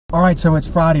Alright, so it's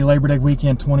Friday, Labor Day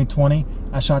weekend 2020.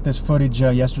 I shot this footage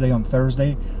yesterday on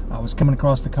Thursday. I was coming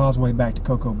across the causeway back to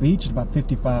Cocoa Beach at about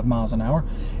 55 miles an hour,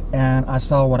 and I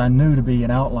saw what I knew to be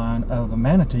an outline of a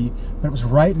manatee, but it was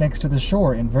right next to the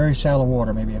shore in very shallow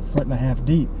water, maybe 1.5 feet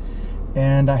deep.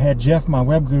 And I had Jeff, my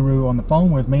web guru, on the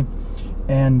phone with me,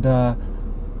 and I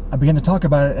began to talk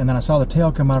about it, and then I saw the tail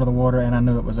come out of the water, and I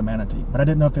knew it was a manatee. But I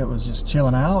didn't know if it was just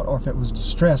chilling out or if it was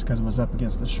distressed because it was up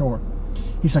against the shore.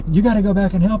 He's like, "You got to go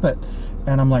back and help it."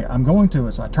 And I'm like, "I'm going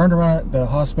to." So I turned around at the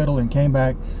hospital and came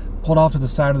back, pulled off to the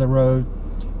side of the road,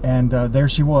 and there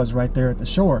she was right there at the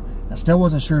shore. I still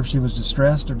wasn't sure if she was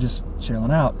distressed or just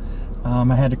chilling out.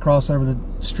 I had to cross over the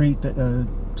street,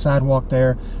 sidewalk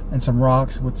there, and some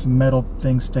rocks with some metal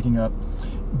things sticking up.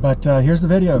 But here's the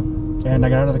video, and I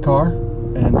got out of the car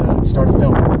and started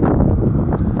filming.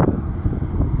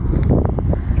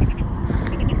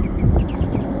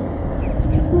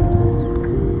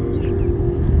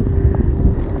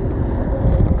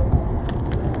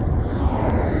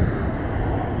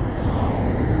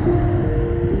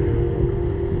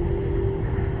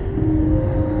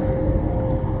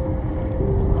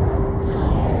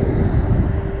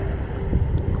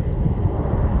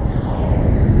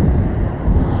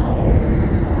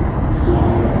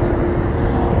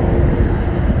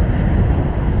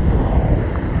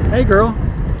 Hey girl.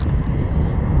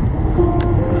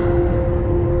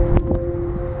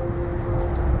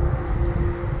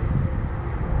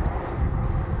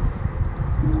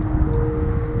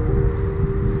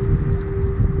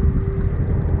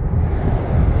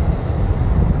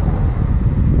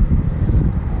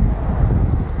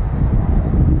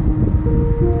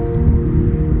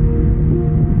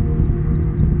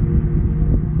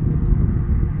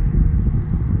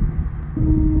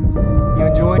 You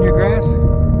enjoying your grass?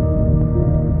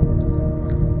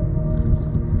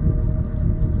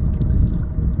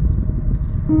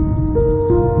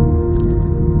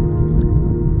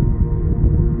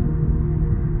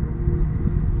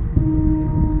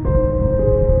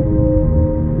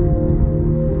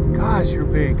 Gosh, you're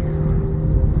big.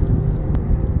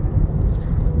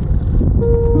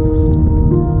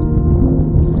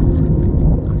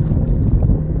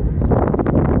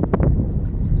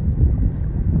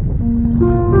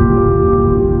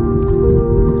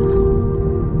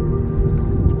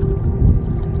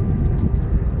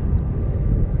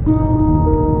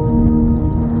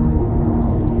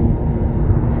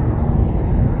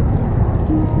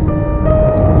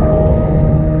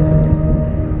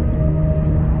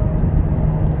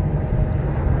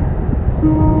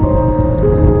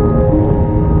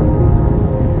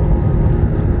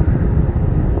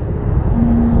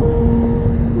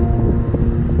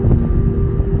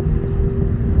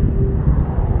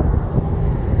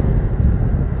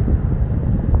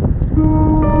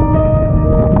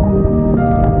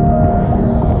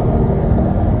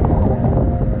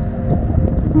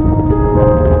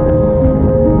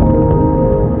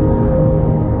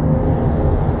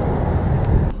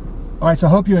 Alright, so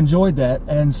I hope you enjoyed that.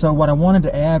 And so what I wanted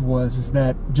to add is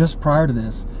that just prior to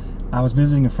this, I was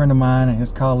visiting a friend of mine and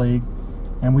his colleague,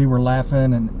 and we were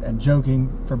laughing and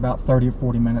joking for about 30 or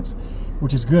 40 minutes,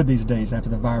 which is good these days after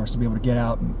the virus, to be able to get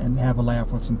out and have a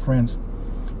laugh with some friends.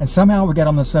 And somehow we got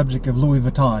on the subject of Louis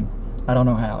Vuitton. I don't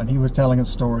know how. And he was telling a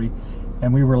story,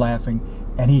 and we were laughing.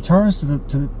 And he turns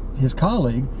to his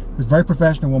colleague, who's a very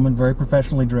professional woman, very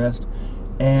professionally dressed,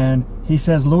 and he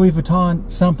says Louis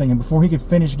Vuitton something, and before he could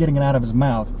finish getting it out of his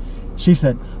mouth, she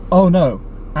said, "Oh no,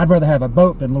 I'd rather have a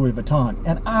boat than Louis Vuitton."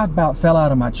 And I about fell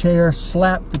out of my chair,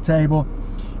 slapped the table,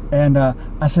 and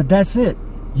I said, "That's it,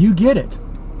 you get it."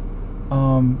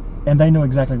 And they knew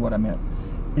exactly what I meant.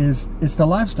 It's the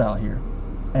lifestyle here.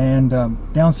 And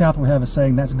down south we have a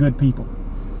saying, that's good people.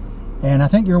 And I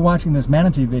think you're watching this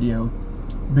manatee video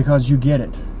because you get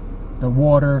it. The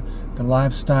water, the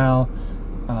lifestyle,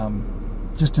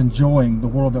 just enjoying the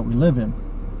world that we live in.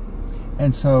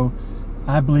 And so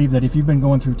I believe that if you've been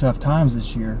going through tough times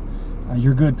this year,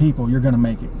 you're good people, you're going to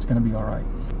make it. It's going to be all right.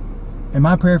 And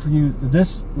my prayer for you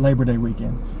this Labor Day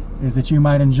weekend is that you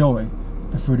might enjoy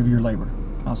the fruit of your labor.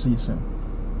 I'll see you soon.